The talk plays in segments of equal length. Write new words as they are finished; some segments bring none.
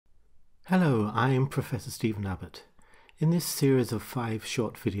Hello, I'm Professor Stephen Abbott. In this series of 5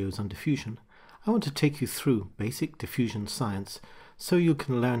 short videos on diffusion, I want to take you through basic diffusion science so you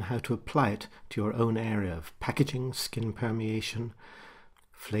can learn how to apply it to your own area of packaging, skin permeation,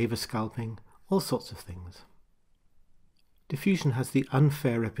 flavor scalping, all sorts of things. Diffusion has the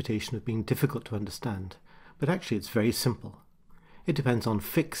unfair reputation of being difficult to understand, but actually it's very simple. It depends on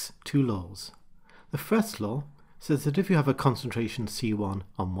fix 2 laws. The first law says that if you have a concentration C1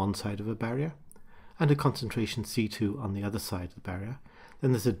 on one side of a barrier and a concentration C2 on the other side of the barrier,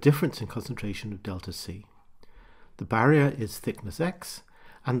 then there's a difference in concentration of delta C. The barrier is thickness x,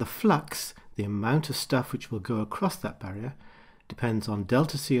 and the flux, the amount of stuff which will go across that barrier, depends on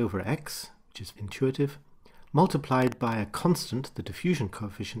delta C over x, which is intuitive, multiplied by a constant, the diffusion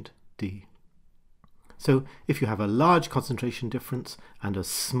coefficient, d. So if you have a large concentration difference and a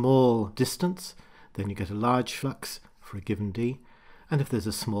small distance, then you get a large flux for a given d, and if there's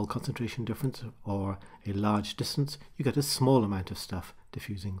a small concentration difference or a large distance, you get a small amount of stuff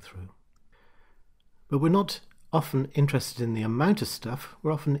diffusing through. But we're not often interested in the amount of stuff,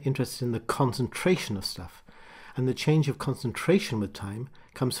 we're often interested in the concentration of stuff, and the change of concentration with time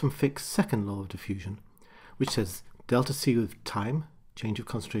comes from Fick's second law of diffusion, which says delta C with time, change of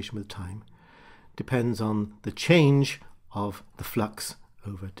concentration with time, depends on the change of the flux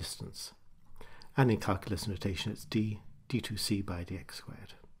over distance. And in calculus notation it's d2c by dx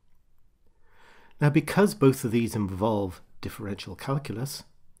squared. Now because both of these involve differential calculus,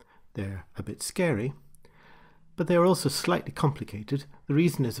 they're a bit scary, but they're also slightly complicated. The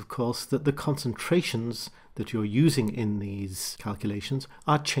reason is of course that the concentrations that you're using in these calculations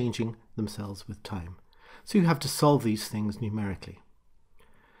are changing themselves with time. So you have to solve these things numerically.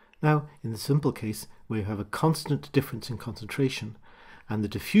 Now in the simple case where you have a constant difference in concentration and the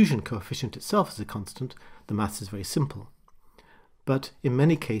diffusion coefficient itself is a constant, the maths is very simple. But in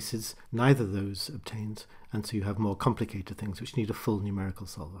many cases, neither of those obtains, and so you have more complicated things which need a full numerical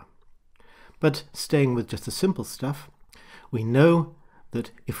solver. But staying with just the simple stuff, we know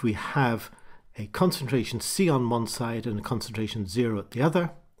that if we have a concentration C on one side and a concentration 0 at the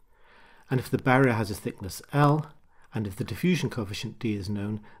other, and if the barrier has a thickness L, and if the diffusion coefficient D is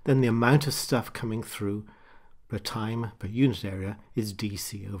known, then the amount of stuff coming through per time per unit area is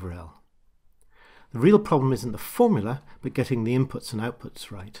dc over L. The real problem isn't the formula, but getting the inputs and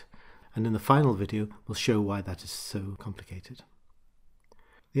outputs right. And in the final video, we'll show why that is so complicated.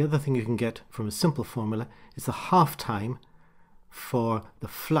 The other thing you can get from a simple formula is the half time for the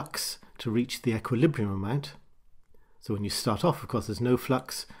flux to reach the equilibrium amount. So when you start off, of course, there's no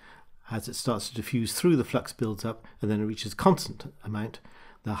flux. As it starts to diffuse through, the flux builds up, and then it reaches a constant amount.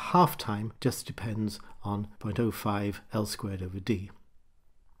 The half time just depends on 0.05 L squared over D.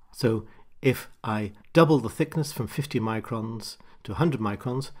 So if I double the thickness from 50 microns to 100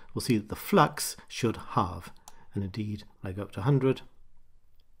 microns, we'll see that the flux should halve. And indeed, when I go up to 100,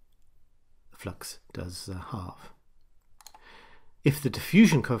 the flux does halve. If the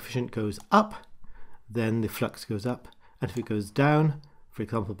diffusion coefficient goes up, then the flux goes up. And if it goes down, for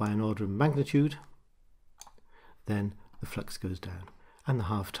example by an order of magnitude, then the flux goes down, and the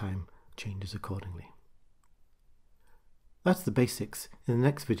half time changes accordingly. That's the basics. In the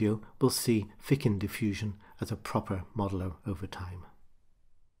next video we'll see Fick diffusion as a proper modeler over time.